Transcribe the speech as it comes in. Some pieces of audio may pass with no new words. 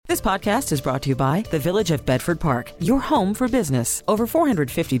This podcast is brought to you by the Village of Bedford Park, your home for business. Over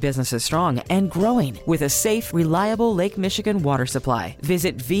 450 businesses strong and growing with a safe, reliable Lake Michigan water supply.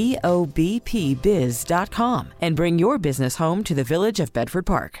 Visit VOBPBiz.com and bring your business home to the Village of Bedford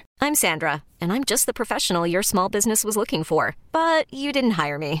Park. I'm Sandra, and I'm just the professional your small business was looking for. But you didn't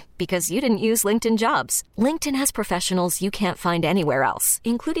hire me because you didn't use LinkedIn Jobs. LinkedIn has professionals you can't find anywhere else,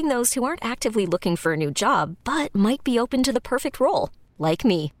 including those who aren't actively looking for a new job, but might be open to the perfect role, like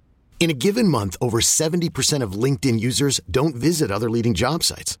me. In a given month, over 70% of LinkedIn users don't visit other leading job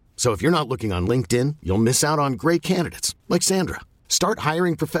sites. So if you're not looking on LinkedIn, you'll miss out on great candidates like Sandra. Start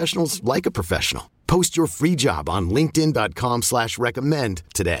hiring professionals like a professional. Post your free job on linkedin.com/recommend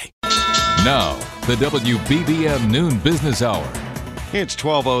today. Now, the WBBM Noon Business Hour. It's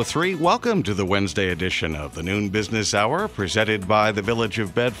 12:03. Welcome to the Wednesday edition of the Noon Business Hour, presented by the Village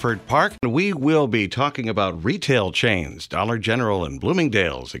of Bedford Park. We will be talking about retail chains, Dollar General and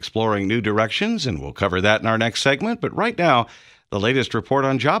Bloomingdale's, exploring new directions, and we'll cover that in our next segment. But right now, the latest report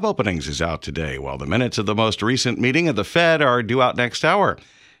on job openings is out today, while the minutes of the most recent meeting of the Fed are due out next hour.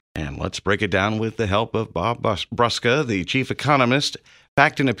 And let's break it down with the help of Bob Bruska, the chief economist,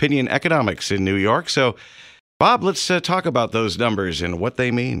 Fact and Opinion Economics in New York. So, Bob, let's talk about those numbers and what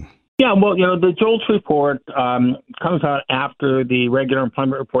they mean. Yeah, well, the JOLTS report comes out after the regular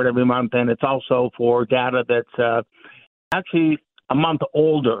employment report every month, and it's also for data that's actually a month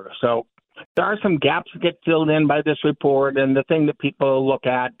older. So there are some gaps that get filled in by this report, and the thing that people look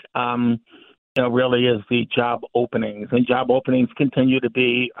at, really is the job openings. And job openings continue to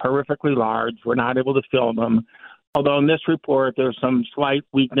be horrifically large. We're not able to fill them. Although in this report, there's some slight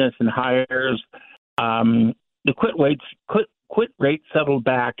weakness in hires. The quit rate settled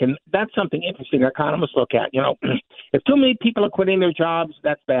back, and that's something interesting economists look at. If too many people are quitting their jobs,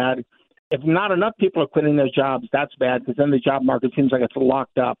 that's bad. If not enough people are quitting their jobs, that's bad, because then the job market seems like it's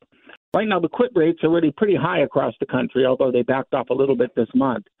locked up. Right now, the quit rates are really pretty high across the country, although they backed off a little bit this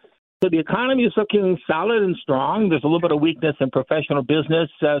month. So the economy is looking solid and strong. There's a little bit of weakness in professional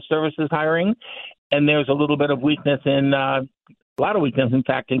business services hiring, and there's a little bit of weakness in a lot of weakness, in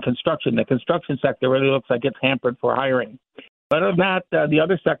fact, in construction. The construction sector really looks like it's hampered for hiring. But other than that, the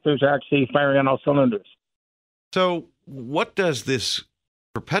other sectors are actually firing on all cylinders. So what does this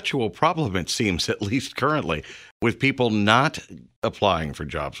perpetual problem, it seems, at least currently, with people not applying for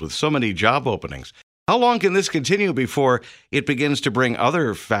jobs, with so many job openings, how long can this continue before it begins to bring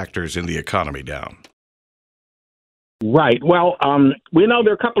other factors in the economy down? Right. Well, we know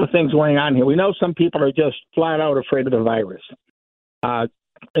there are a couple of things going on here. We know some people are just flat out afraid of the virus.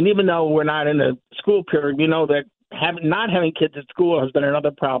 And even though we're not in a school period, we know that not having kids at school has been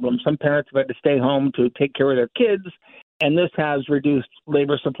another problem. Some parents have had to stay home to take care of their kids, and this has reduced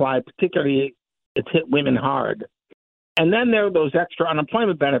labor supply, particularly it's hit women hard. And then there are those extra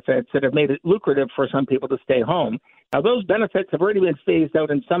unemployment benefits that have made it lucrative for some people to stay home. Now, those benefits have already been phased out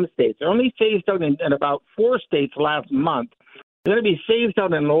in some states. They're only phased out in about 4 states last month. They're going to be phased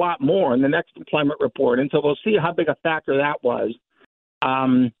out in a lot more in the next employment report, and so we'll see how big a factor that was.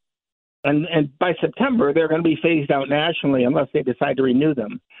 And by September, they're going to be phased out nationally unless they decide to renew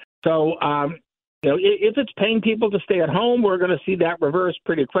them. So, if it's paying people to stay at home, we're going to see that reverse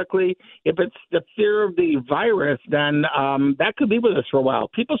pretty quickly. If it's the fear of the virus, then that could be with us for a while.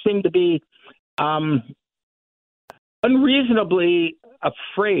 People seem to be unreasonably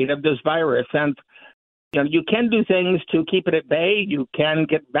afraid of this virus. And, you can do things to keep it at bay. You can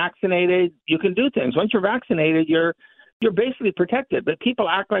get vaccinated. You can do things. Once you're vaccinated, you're basically protected. But people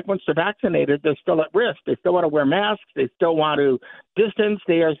act like once they're vaccinated, they're still at risk. They still want to wear masks. They still want to distance.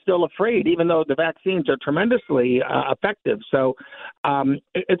 They are still afraid, even though the vaccines are tremendously effective. So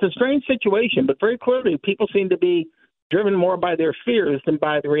it's a strange situation, but very clearly people seem to be driven more by their fears than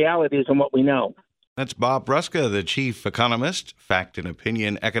by the realities and what we know. That's Bob Bruska, the chief economist, Fact and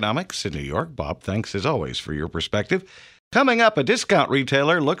Opinion Economics in New York. Bob, thanks as always for your perspective. Coming up, a discount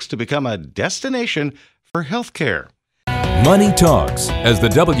retailer looks to become a destination for healthcare. Money Talks as the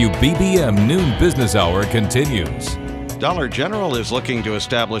WBBM Noon Business Hour continues. Dollar General is looking to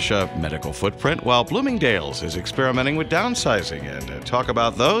establish a medical footprint, while Bloomingdale's is experimenting with downsizing. And to talk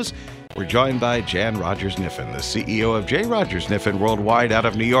about those, we're joined by Jan Rogers-Kniffen, the CEO of J. Rogers-Kniffen Worldwide out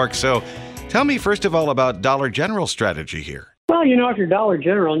of New York. So tell me, first of all, about Dollar General's strategy here. Well, if you're Dollar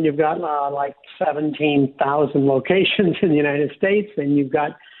General and you've got like 17,000 locations in the United States, and you've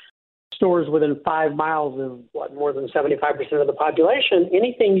got stores within 5 miles of more than 75% of the population,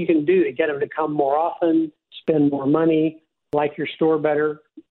 anything you can do to get them to come more often, spend more money, like your store better,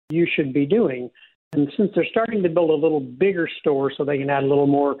 you should be doing. And since they're starting to build a little bigger store so they can add a little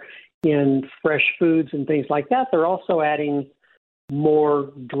more in fresh foods and things like that, they're also adding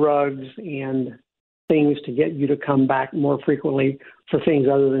more drugs and things to get you to come back more frequently for things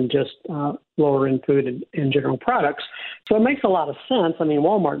other than just lower end food and general products. So it makes a lot of sense. I mean,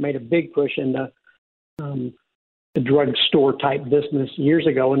 Walmart made a big push into the drugstore type business years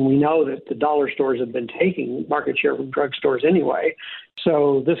ago, and we know that the dollar stores have been taking market share from drugstores anyway.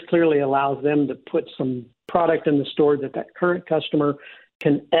 So this clearly allows them to put some product in the store that current customer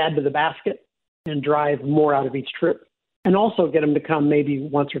can add to the basket and drive more out of each trip, and also get them to come maybe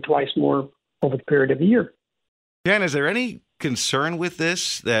once or twice more over the period of a year. Dan, is there any concern with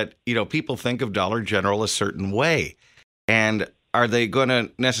this that, people think of Dollar General a certain way? And are they going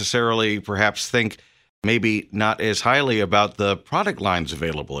to necessarily perhaps think maybe not as highly about the product lines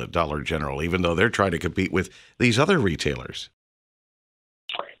available at Dollar General, even though they're trying to compete with these other retailers?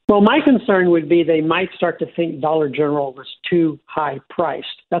 Well, my concern would be they might start to think Dollar General was too high priced.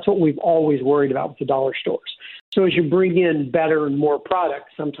 That's what we've always worried about with the dollar stores. So as you bring in better and more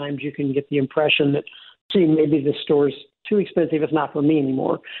products, sometimes you can get the impression that, maybe the store's too expensive. It's not for me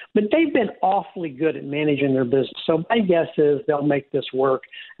anymore. But they've been awfully good at managing their business. So my guess is they'll make this work,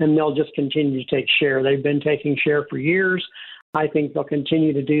 and they'll just continue to take share. They've been taking share for years. I think they'll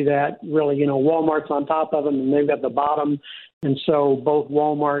continue to do that. Really, Walmart's on top of them, and they've got the bottom. And so both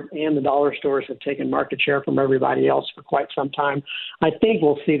Walmart and the dollar stores have taken market share from everybody else for quite some time. I think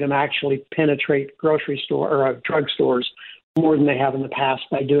we'll see them actually penetrate grocery store or drugstores more than they have in the past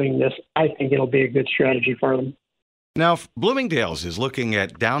by doing this. I think it'll be a good strategy for them. Now, Bloomingdale's is looking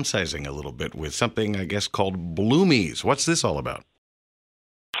at downsizing a little bit with something, I guess, called Bloomies. What's this all about?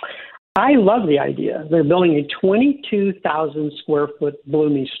 I love the idea. They're building a 22,000 square foot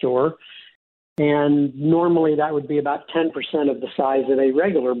Bloomies store. And normally that would be about 10% of the size of a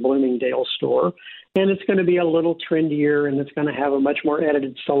regular Bloomingdale's store. And it's going to be a little trendier, and it's going to have a much more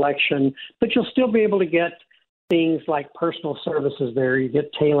edited selection. But you'll still be able to get things like personal services there. You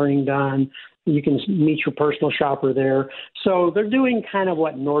get tailoring done. You can meet your personal shopper there. So they're doing kind of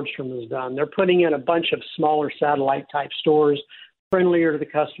what Nordstrom has done. They're putting in a bunch of smaller satellite-type stores, friendlier to the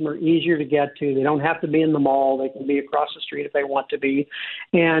customer, easier to get to. They don't have to be in the mall. They can be across the street if they want to be.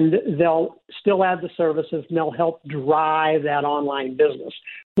 And they'll still add the services, and they'll help drive that online business,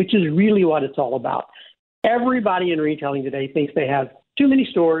 which is really what it's all about. Everybody in retailing today thinks they have too many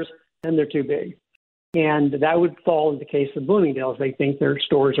stores and they're too big. And that would fall in the case of Bloomingdale's. They think their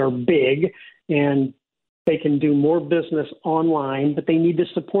stores are big and they can do more business online, but they need to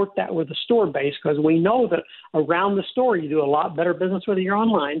support that with a store base, because we know that around the store you do a lot better business whether you're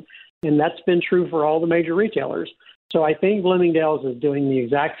online, and that's been true for all the major retailers. So I think Bloomingdale's is doing the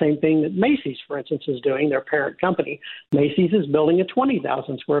exact same thing that Macy's, for instance, is doing, their parent company. Macy's is building a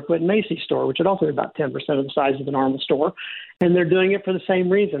 20,000 square foot Macy's store, which would also be about 10% of the size of a normal store. And they're doing it for the same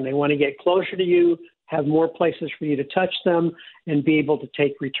reason. They want to get closer to you, have more places for you to touch them, and be able to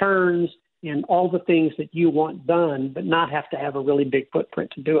take returns and all the things that you want done, but not have to have a really big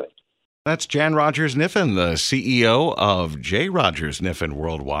footprint to do it. That's Jan Rogers Kniffen, the CEO of J. Rogers Kniffen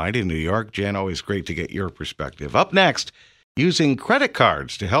Worldwide in New York. Jan, always great to get your perspective. Up next, using credit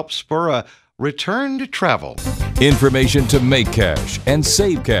cards to help spur a return to travel. Information to make cash and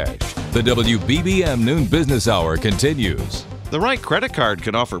save cash. The WBBM Noon Business Hour continues. The right credit card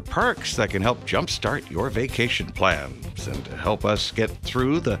can offer perks that can help jumpstart your vacation plans. And to help us get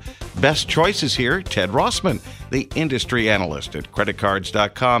through the best choices here, Ted Rossman, the industry analyst at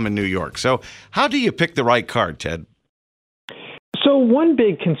creditcards.com in New York. So how do you pick the right card, Ted? So one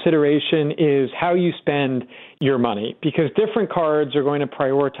big consideration is how you spend your money, because different cards are going to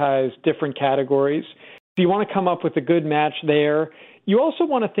prioritize different categories. So you want to come up with a good match there. You also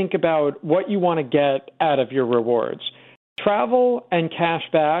want to think about what you want to get out of your rewards. Travel and cash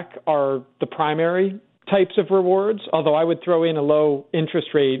back are the primary types of rewards, although I would throw in a low interest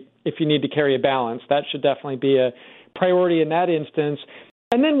rate if you need to carry a balance. That should definitely be a priority in that instance.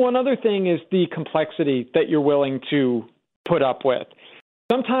 And then one other thing is the complexity that you're willing to put up with.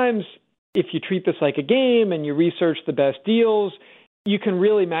 Sometimes if you treat this like a game and you research the best deals, you can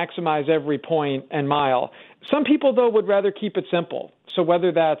really maximize every point and mile. Some people, though, would rather keep it simple. So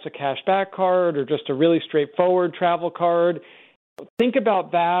whether that's a cash back card or just a really straightforward travel card, think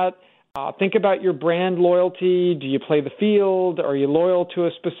about that. Think about your brand loyalty. Do you play the field? Are you loyal to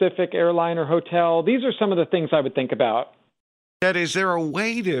a specific airline or hotel? These are some of the things I would think about. Ted, is there a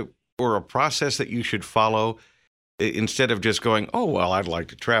way to, or a process that you should follow instead of just going, oh, well, I'd like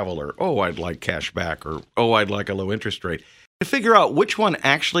to travel, or, oh, I'd like cash back, or, oh, I'd like a low interest rate, to figure out which one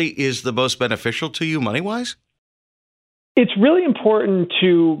actually is the most beneficial to you money-wise? It's really important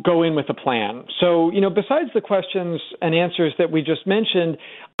to go in with a plan. So, besides the questions and answers that we just mentioned,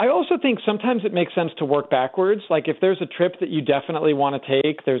 I also think sometimes it makes sense to work backwards. Like if there's a trip that you definitely want to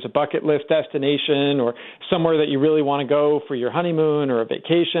take, there's a bucket list destination or somewhere that you really want to go for your honeymoon or a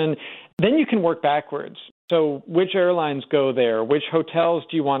vacation, then you can work backwards. So which airlines go there? Which hotels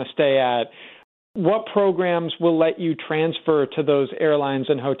do you want to stay at? What programs will let you transfer to those airlines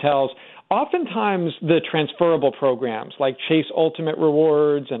and hotels? Oftentimes, the transferable programs like Chase Ultimate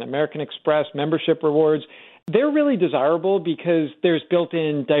Rewards and American Express membership rewards, they're really desirable because there's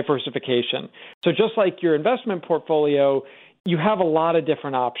built-in diversification. So just like your investment portfolio, you have a lot of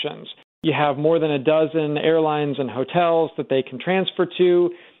different options. You have more than a dozen airlines and hotels that they can transfer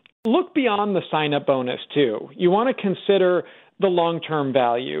to. Look beyond the sign-up bonus, too. You want to consider the long-term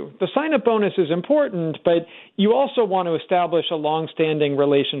value. The sign-up bonus is important, but you also want to establish a long-standing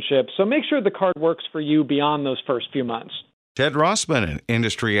relationship. So make sure the card works for you beyond those first few months. Ted Rossman, an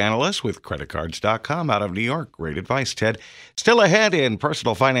industry analyst with creditcards.com out of New York. Great advice, Ted. Still ahead in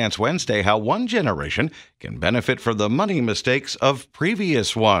Personal Finance Wednesday, how one generation can benefit from the money mistakes of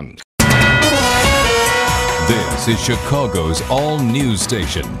previous ones. This is Chicago's all-news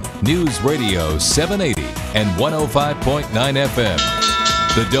station, News Radio 780 and 105.9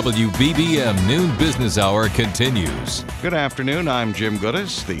 FM. The WBBM Noon Business Hour continues. Good afternoon. I'm Jim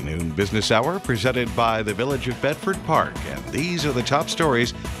Goodis. The Noon Business Hour presented by the Village of Bedford Park. And these are the top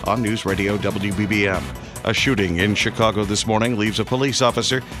stories on News Radio WBBM. A shooting in Chicago this morning leaves a police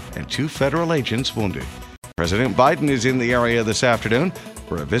officer and 2 federal agents wounded. President Biden is in the area this afternoon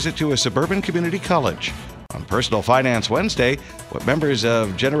for a visit to a suburban community college. On Personal Finance Wednesday, what members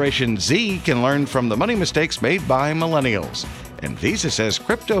of Generation Z can learn from the money mistakes made by millennials. And Visa says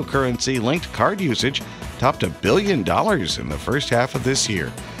cryptocurrency-linked card usage topped $1 billion in the first half of this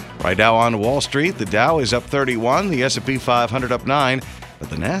year. Right now on Wall Street, the Dow is up 31, the S&P 500 up 9, but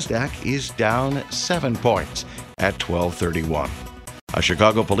the Nasdaq is down 7 points at 1231. A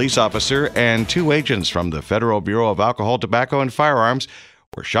Chicago police officer and 2 agents from the Federal Bureau of Alcohol, Tobacco, and Firearms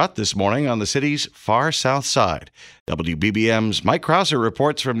were shot this morning on the city's far south side. WBBM's Mike Krauser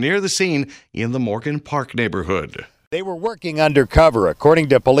reports from near the scene in the Morgan Park neighborhood. They were working undercover, according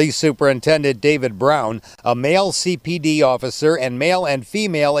to Police Superintendent David Brown. A male CPD officer and male and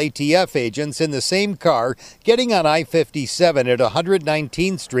female ATF agents in the same car getting on I-57 at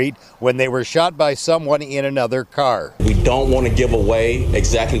 119th Street when they were shot by someone in another car. We don't want to give away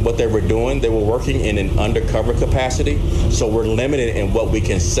exactly what they were doing. They were working in an undercover capacity, so we're limited in what we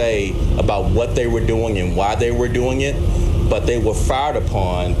can say about what they were doing and why they were doing it. But they were fired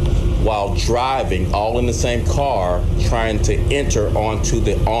upon while driving, all in the same car, trying to enter onto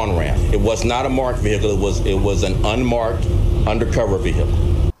the on-ramp. It was not a marked vehicle. It was an unmarked undercover vehicle.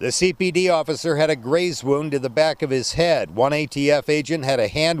 The CPD officer had a graze wound to the back of his head. One ATF agent had a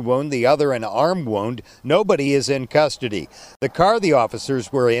hand wound, the other an arm wound. Nobody is in custody. The car the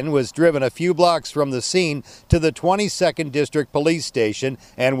officers were in was driven a few blocks from the scene to the 22nd District Police Station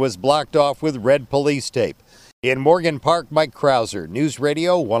and was blocked off with red police tape. In Morgan Park, Mike Krauser, News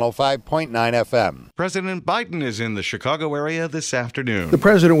Radio 105.9 FM. President Biden is in the Chicago area this afternoon. The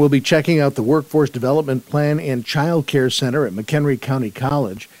president will be checking out the Workforce Development Plan and Child Care Center at McHenry County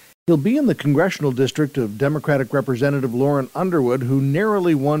College. He'll be in the congressional district of Democratic Representative Lauren Underwood, who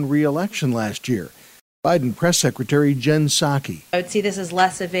narrowly won re-election last year. Biden Press Secretary Jen Psaki. I would see this as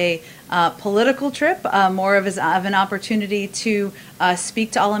less of a political trip, more of an opportunity to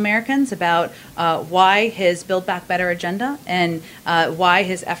speak to all Americans about why his Build Back Better agenda and why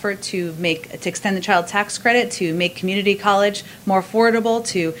his effort to extend the child tax credit, to make community college more affordable,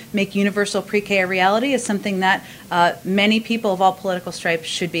 to make universal pre-K a reality is something that many people of all political stripes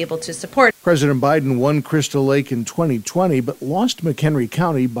should be able to support. President Biden won Crystal Lake in 2020, but lost McHenry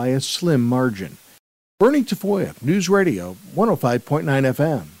County by a slim margin. Bernie Tafoya, News Radio 105.9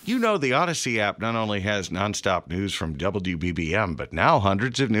 FM. You know, the Odyssey app not only has nonstop news from WBBM, but now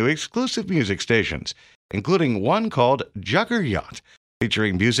hundreds of new exclusive music stations, including one called Jugger Yacht,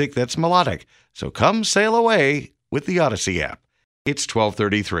 featuring music that's melodic. So come sail away with the Odyssey app. It's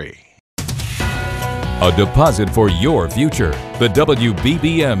 12:33. A deposit for your future. The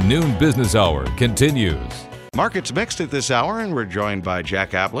WBBM Noon Business Hour continues. Markets mixed at this hour, and we're joined by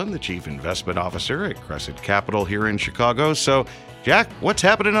Jack Ablin, the Chief Investment Officer at Crescent Capital here in Chicago. So, Jack, what's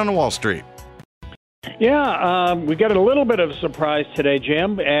happening on Wall Street? Yeah, we got a little bit of a surprise today,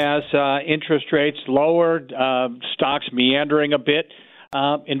 Jim, as interest rates lowered, stocks meandering a bit.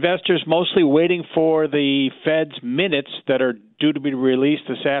 Investors mostly waiting for the Fed's minutes that are due to be released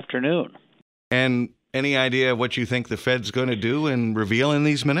this afternoon. And any idea what you think the Fed's going to do and reveal in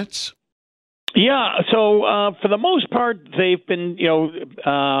these minutes? Yeah, so for the most part, they've been,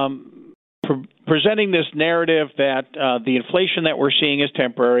 presenting this narrative that the inflation that we're seeing is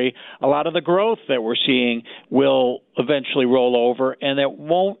temporary. A lot of the growth that we're seeing will eventually roll over, and it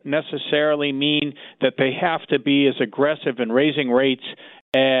won't necessarily mean that they have to be as aggressive in raising rates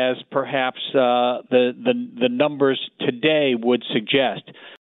as perhaps the numbers today would suggest.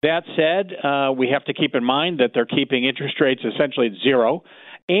 That said, we have to keep in mind that they're keeping interest rates essentially at zero,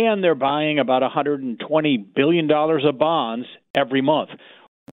 and they're buying about $120 billion of bonds every month.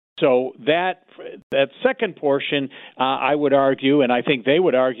 So that second portion, I would argue, and I think they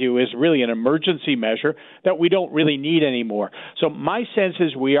would argue, is really an emergency measure that we don't really need anymore. So my sense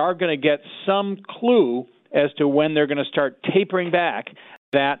is we are going to get some clue as to when they're going to start tapering back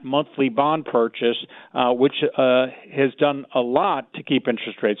that monthly bond purchase, which has done a lot to keep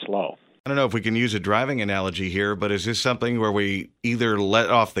interest rates low. I don't know if we can use a driving analogy here, but is this something where we either let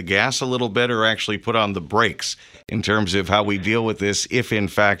off the gas a little bit or actually put on the brakes in terms of how we deal with this if, in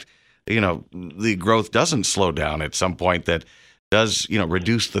fact, the growth doesn't slow down at some point that does,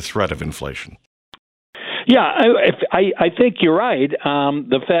 reduce the threat of inflation? Yeah, I think you're right.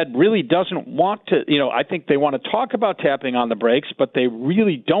 The Fed really doesn't want to, I think they want to talk about tapping on the brakes, but they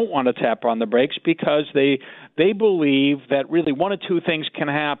really don't want to tap on the brakes because they believe that really one of two things can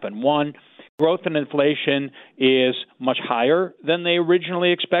happen. One, growth and inflation is much higher than they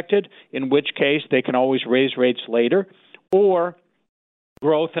originally expected, in which case they can always raise rates later, or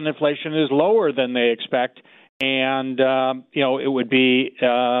growth and inflation is lower than they expect, and it would be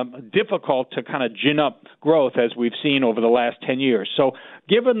difficult to kind of gin up growth as we've seen over the last 10 years. So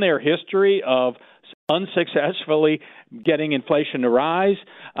given their history of unsuccessfully getting inflation to rise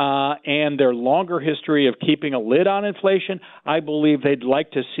and their longer history of keeping a lid on inflation, I believe they'd like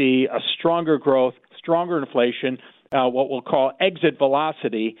to see a stronger growth, stronger inflation, what we'll call exit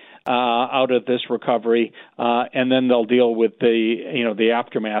velocity out of this recovery, and then they'll deal with the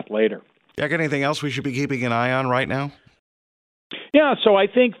aftermath later. Jack, anything else we should be keeping an eye on right now? Yeah, so I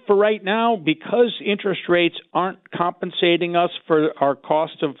think for right now, because interest rates aren't compensating us for our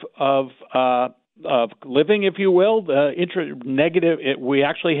cost of living, if you will, negative. We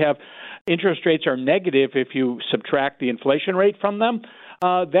actually have interest rates are negative if you subtract the inflation rate from them.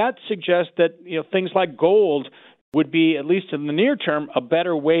 That suggests that things like gold would be, at least in the near term, a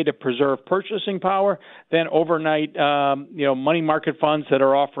better way to preserve purchasing power than overnight, money market funds that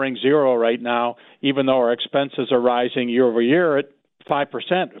are offering zero right now, even though our expenses are rising year over year at 5%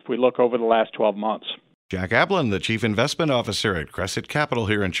 if we look over the last 12 months. Jack Ablin, the Chief Investment Officer at Crescent Capital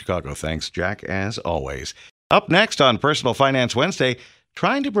here in Chicago. Thanks, Jack, as always. Up next on Personal Finance Wednesday,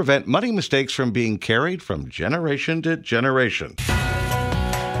 trying to prevent money mistakes from being carried from generation to generation.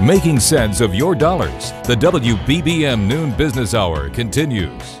 Making sense of your dollars. The WBBM Noon Business Hour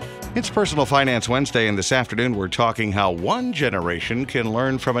continues. It's Personal Finance Wednesday, and this afternoon we're talking how one generation can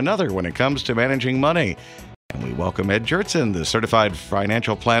learn from another when it comes to managing money. And we welcome Ed Jurtson, the certified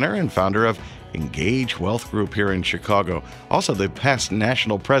financial planner and founder of Engage Wealth Group here in Chicago. Also the past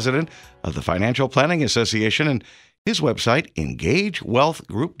national president of the Financial Planning Association, and his website,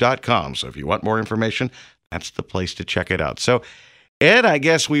 engagewealthgroup.com. So if you want more information, that's the place to check it out. So Ed, I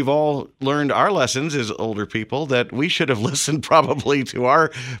guess we've all learned our lessons as older people that we should have listened probably to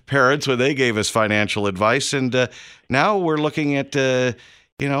our parents when they gave us financial advice. And now we're looking at, the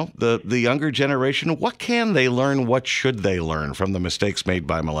younger generation. What can they learn? What should they learn from the mistakes made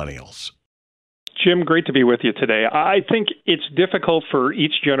by millennials? Jim, great to be with you today. I think it's difficult for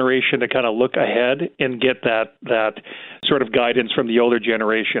each generation to kind of look ahead and get that sort of guidance from the older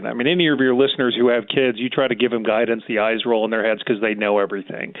generation. I mean, any of your listeners who have kids, you try to give them guidance, the eyes roll in their heads because they know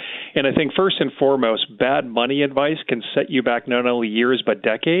everything. And I think first and foremost, bad money advice can set you back not only years but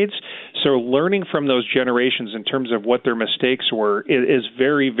decades. So learning from those generations in terms of what their mistakes were is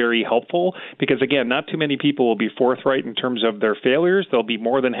very, very helpful because, again, not too many people will be forthright in terms of their failures. They'll be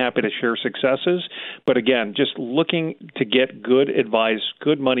more than happy to share successes. But again, just looking to get good advice,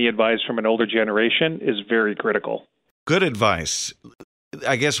 good money advice from an older generation is very critical. Good advice.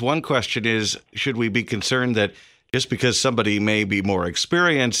 I guess one question is, should we be concerned that just because somebody may be more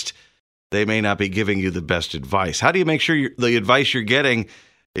experienced, they may not be giving you the best advice? How do you make sure the advice you're getting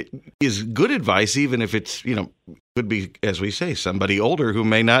is good advice, even if it's, could be, as we say, somebody older who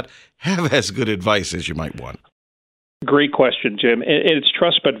may not have as good advice as you might want? Great question, Jim. It's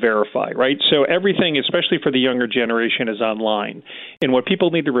trust but verify, right? So everything, especially for the younger generation, is online. And what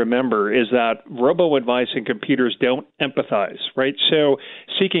people need to remember is that robo-advice and computers don't empathize, right? So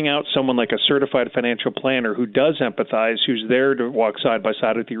seeking out someone like a certified financial planner who does empathize, who's there to walk side by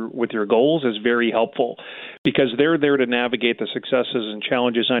side with your goals, is very helpful, because they're there to navigate the successes and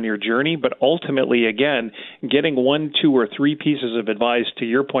challenges on your journey. But ultimately, again, getting 1, 2, or 3 pieces of advice, to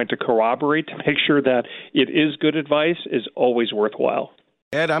your point, to corroborate, to make sure that it is good advice, is always worthwhile.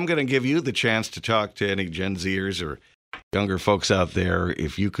 Ed, I'm going to give you the chance to talk to any Gen Zers or younger folks out there.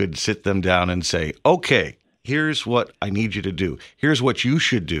 If you could sit them down and say, okay, here's what I need you to do. Here's what you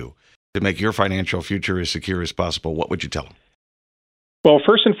should do to make your financial future as secure as possible. What would you tell them? Well,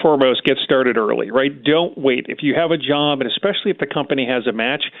 first and foremost, get started early, right? Don't wait. If you have a job, and especially if the company has a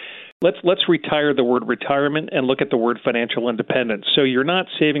match, let's retire the word retirement and look at the word financial independence. So you're not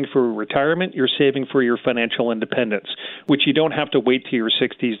saving for retirement, you're saving for your financial independence, which you don't have to wait till your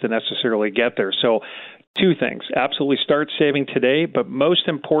 60s to necessarily get there. So 2 things. Absolutely start saving today, but most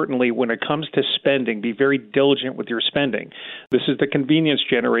importantly, when it comes to spending, be very diligent with your spending. This is the convenience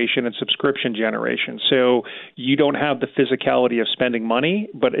generation and subscription generation. So you don't have the physicality of spending money,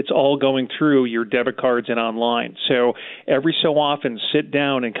 but it's all going through your debit cards and online. So every so often, sit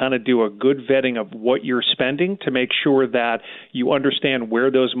down and kind of do a good vetting of what you're spending to make sure that you understand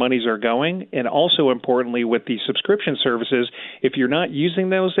where those monies are going. And also importantly, with the subscription services, if you're not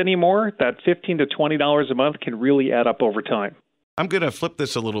using those anymore, that $15 to $20 a month can really add up over time. I'm going to flip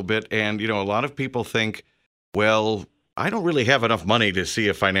this a little bit. And, a lot of people think, well, I don't really have enough money to see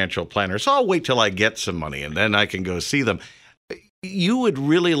a financial planner, so I'll wait till I get some money and then I can go see them. You would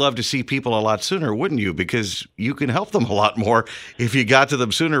really love to see people a lot sooner, wouldn't you? Because you can help them a lot more if you got to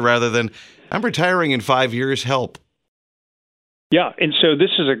them sooner rather than, I'm retiring in 5 years, help. Yeah, and so this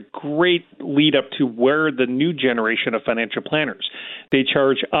is a great lead up to where the new generation of financial planners, they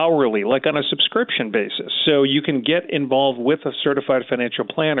charge hourly, like on a subscription basis. So you can get involved with a certified financial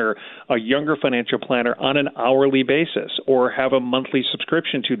planner, a younger financial planner, on an hourly basis, or have a monthly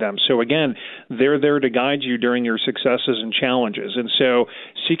subscription to them. So again, they're there to guide you during your successes and challenges. And so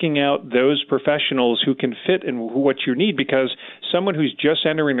seeking out those professionals who can fit in what you need, because someone who's just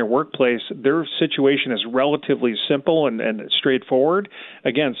entering their workplace, their situation is relatively simple and straightforward.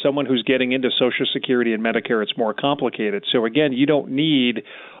 Again, someone who's getting into Social Security and Medicare, it's more complicated. So again, you don't need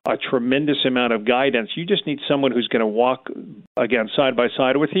a tremendous amount of guidance. You just need someone who's going to walk, again, side by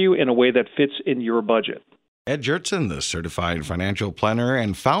side with you in a way that fits in your budget. Ed Jertson, the certified financial planner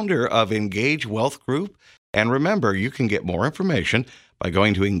and founder of Engage Wealth Group. And remember, you can get more information by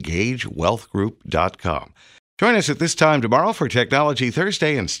going to engagewealthgroup.com. Join us at this time tomorrow for Technology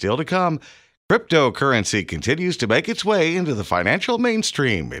Thursday, and still to come, cryptocurrency continues to make its way into the financial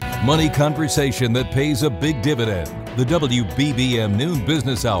mainstream. Money conversation that pays a big dividend. The WBBM Noon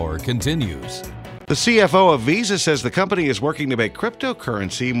Business Hour continues. The CFO of Visa says the company is working to make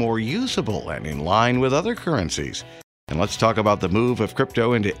cryptocurrency more usable and in line with other currencies. And let's talk about the move of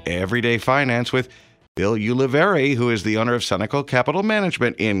crypto into everyday finance with Bill Ulivari, who is the owner of Senecal Capital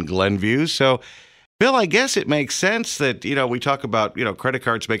Management in Glenview. So, Bill, I guess it makes sense that, we talk about, credit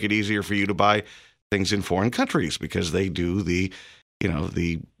cards make it easier for you to buy things in foreign countries because they do the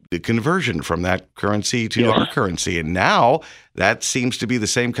conversion from that currency to our currency. And now that seems to be the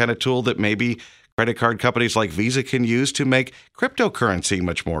same kind of tool that maybe credit card companies like Visa can use to make cryptocurrency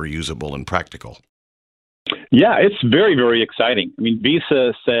much more usable and practical. Yeah, it's very, very exciting. I mean,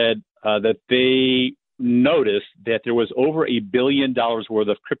 Visa said that they noticed that there was over $1 billion worth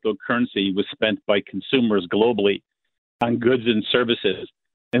of cryptocurrency was spent by consumers globally on goods and services.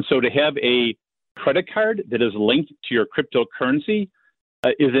 And so to have a credit card that is linked to your cryptocurrency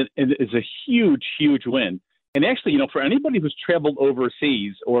is a huge, huge win. And actually, for anybody who's traveled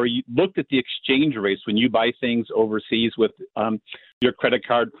overseas or you looked at the exchange rates when you buy things overseas with your credit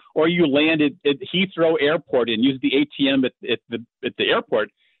card, or you landed at Heathrow Airport and used the ATM at the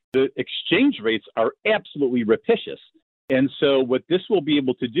airport, the exchange rates are absolutely rapacious. And so what this will be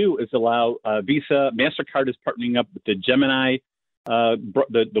able to do is allow Visa, MasterCard is partnering up with the Gemini,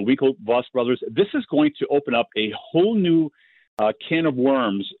 the Winklevoss brothers. This is going to open up a whole new can of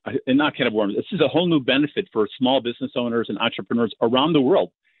worms, and not can of worms. This is a whole new benefit for small business owners and entrepreneurs around the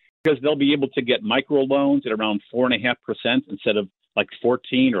world, because they'll be able to get microloans at around 4.5% instead of like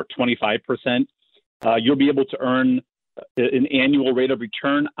 14 or 25%. You'll be able to earn an annual rate of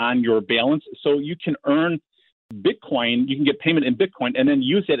return on your balance. So you can earn Bitcoin, you can get payment in Bitcoin and then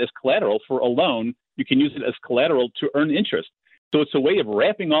use it as collateral for a loan. You can use it as collateral to earn interest. So it's a way of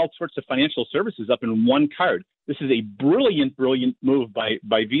wrapping all sorts of financial services up in one card. This is a brilliant, brilliant move by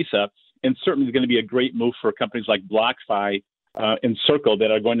Visa. and certainly is going to be a great move for companies like BlockFi and Circle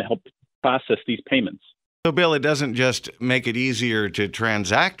that are going to help process these payments. So, Bill, it doesn't just make it easier to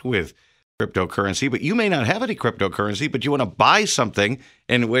transact with cryptocurrency, but you may not have any cryptocurrency, but you want to buy something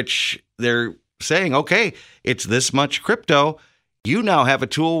in which they're saying, okay, it's this much crypto. You now have a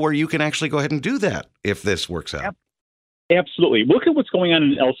tool where you can actually go ahead and do that if this works out. Absolutely. Look at what's going on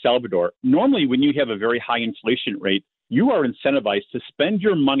in El Salvador. Normally, when you have a very high inflation rate, you are incentivized to spend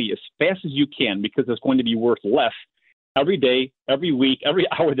your money as fast as you can because it's going to be worth less every day, every week, every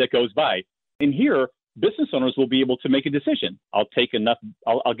hour that goes by. And here, business owners will be able to make a decision. I'll take enough,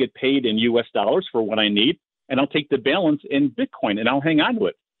 I'll get paid in US dollars for what I need, and I'll take the balance in Bitcoin, and I'll hang on to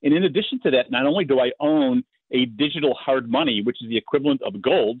it. And in addition to that, not only do I own a digital hard money, which is the equivalent of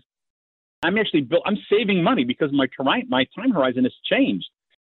gold, I'm saving money because my time horizon has changed.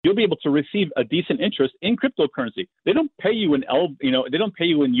 You'll be able to receive a decent interest in cryptocurrency. They don't pay you they don't pay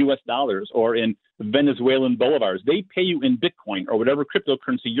you in US dollars or in Venezuelan bolivars. They pay you in Bitcoin or whatever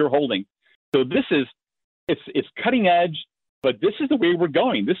cryptocurrency you're holding. So it's cutting edge, but this is the way we're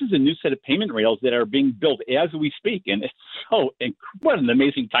going. This is a new set of payment rails that are being built as we speak, and it's what an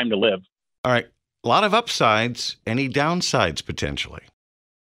amazing time to live. All right, a lot of upsides. Any downsides potentially?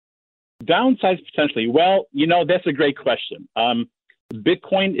 Downsides potentially. Well, that's a great question.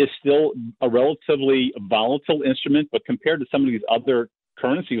 Bitcoin is still a relatively volatile instrument, but compared to some of these other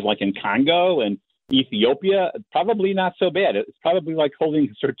currencies like in Congo and Ethiopia, probably not so bad. It's probably like holding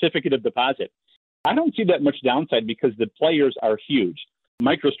a certificate of deposit. I don't see that much downside because the players are huge.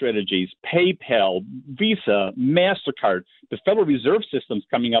 MicroStrategies, PayPal, Visa, MasterCard, the Federal Reserve System's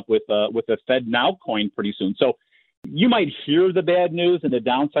coming up with a FedNow coin pretty soon. So you might hear the bad news and the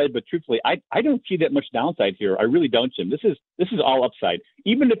downside, but truthfully, I don't see that much downside here. I really don't, Jim. This is all upside.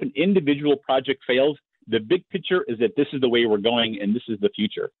 Even if an individual project fails, the big picture is that this is the way we're going and this is the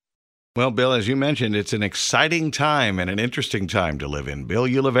future. Well, Bill, as you mentioned, it's an exciting time and an interesting time to live in. Bill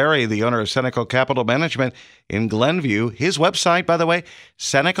Ulivari, the owner of Senecal Capital Management in Glenview. His website, by the way,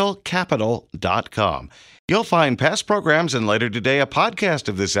 senecalcapital.com. You'll find past programs and later today a podcast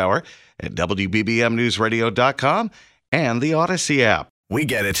of this hour at WBBMNewsRadio.com and the Odyssey app. We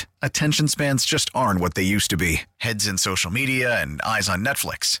get it. Attention spans just aren't what they used to be. Heads in social media and eyes on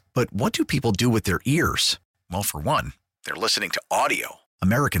Netflix. But what do people do with their ears? Well, for one, they're listening to audio.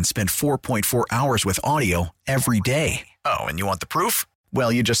 Americans spend 4.4 hours with audio every day. Oh, and you want the proof?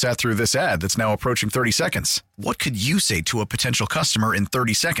 Well, you just sat through this ad that's now approaching 30 seconds. What could you say to a potential customer in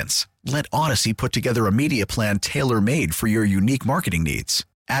 30 seconds? Let Odyssey put together a media plan tailor-made for your unique marketing needs.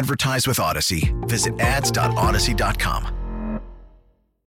 Advertise with Odyssey. Visit ads.odyssey.com.